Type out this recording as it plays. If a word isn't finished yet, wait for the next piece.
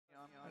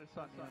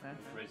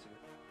Raze.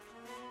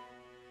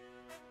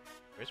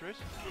 Race?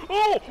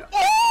 Oh!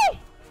 Oh!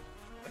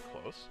 That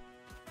close.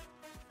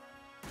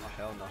 Oh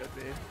hell no. Could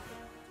be.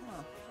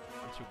 I'm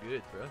too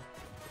good, bro.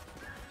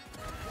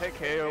 Hey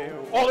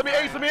KO. Oh, let me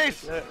ace!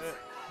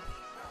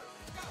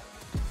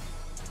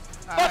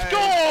 Let's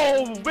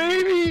go,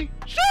 baby!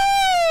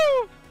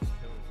 Shoo!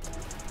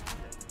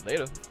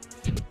 Later.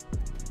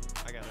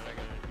 I got it.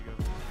 You go.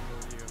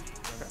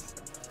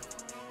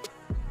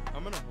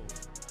 I'm gonna hold.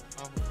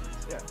 I'll hold.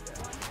 Yeah.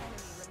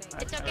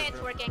 It's okay,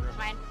 it's working, it's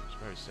fine. She's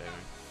probably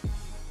saving.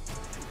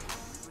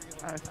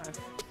 Nice.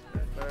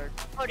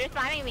 Oh, they're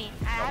spamming me.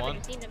 I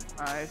haven't seen them.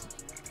 Nice.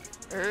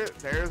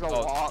 There's a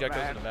lot, Gekko's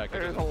man. in the back.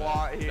 There's a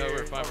lot here. No,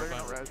 we're fine. We're We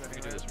gonna res can do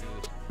anyway. this.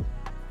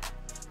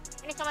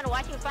 I need someone to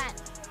watch me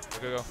plant.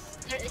 Go.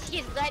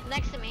 She's right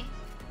next to me.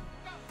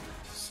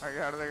 I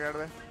got it.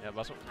 Yeah,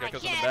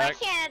 Gekko's in the I back.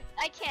 can't.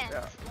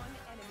 Yeah.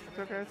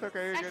 It's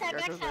okay. You're good. Backside.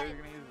 Gekko's there. You're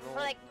gonna use the Or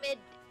like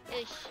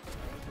mid-ish.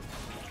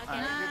 Okay.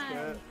 Alright,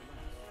 good.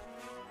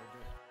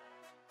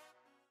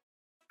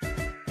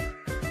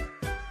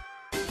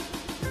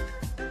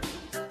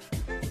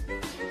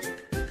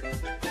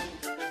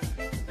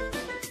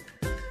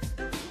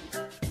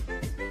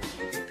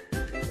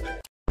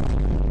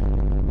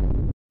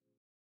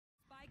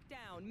 Spike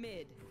down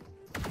mid.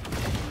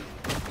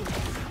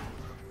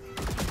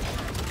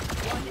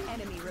 One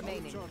enemy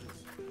remaining.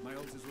 My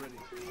ult is ready.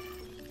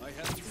 I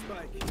have the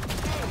spike.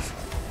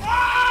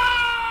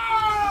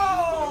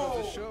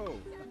 Oh! The show.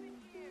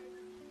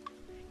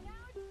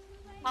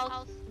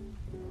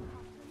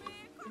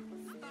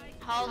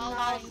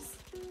 House.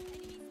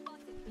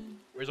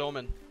 Where's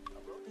Omen?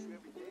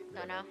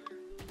 Don't know.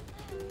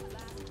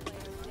 Last player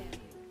standing.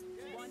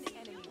 One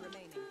enemy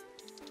remaining.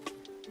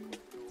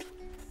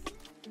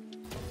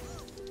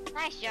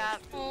 Nice job.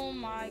 Oh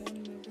my.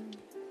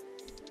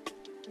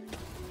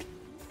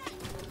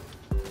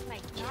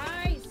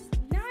 Nice.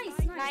 Nice.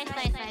 Fine. One enemy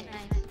remaining.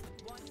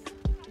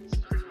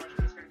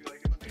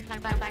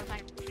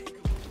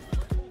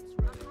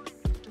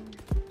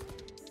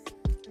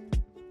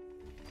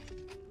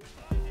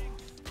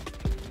 Nice job.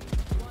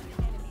 One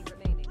enemy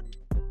remaining.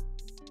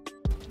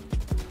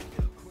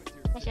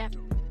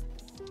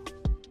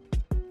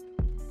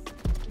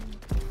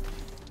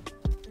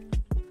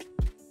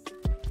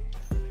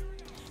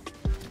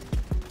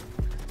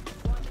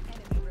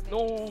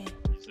 No.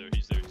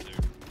 He's there.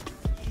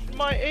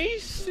 My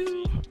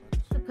aceu.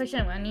 Push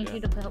him. I need you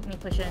to help me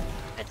push him.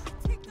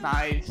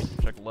 Nice.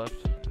 Check left.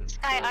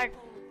 Sky art.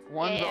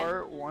 One's Yeah.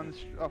 art, one's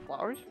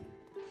flowers.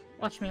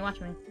 Watch me. One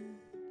enemy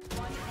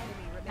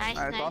remaining.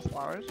 Nice, lost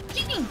flowers.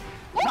 Cheating!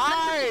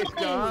 Nice,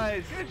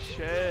 guys. Good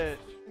shit.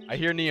 I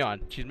hear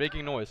Neon. She's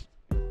making noise.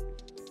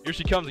 Here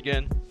she comes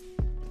again.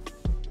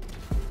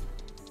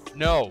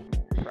 No.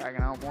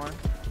 Fragging out more.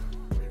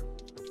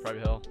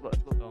 Private hell. No,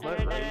 she left. One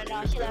enemy remaining.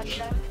 Nice.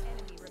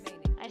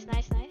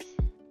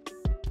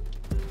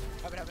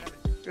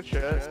 Good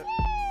shit.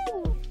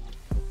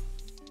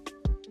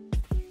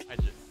 I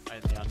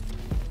had Neon.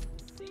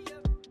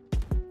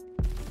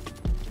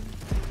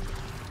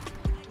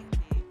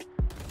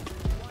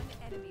 One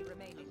enemy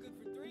remaining.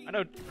 I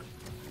know.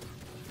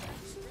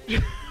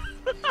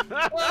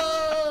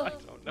 Oh! I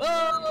don't know. I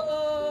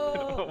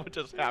don't know what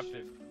just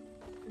happened.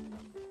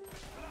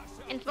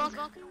 In smoke.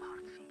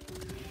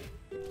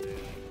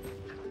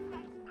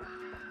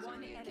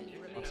 One enemy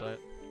remaining. Outside.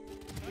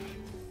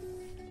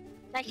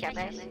 Nice job,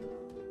 guys.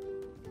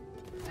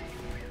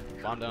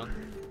 Bomb down.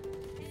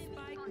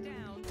 Spike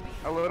down.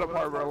 I load up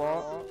harbor a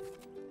lot.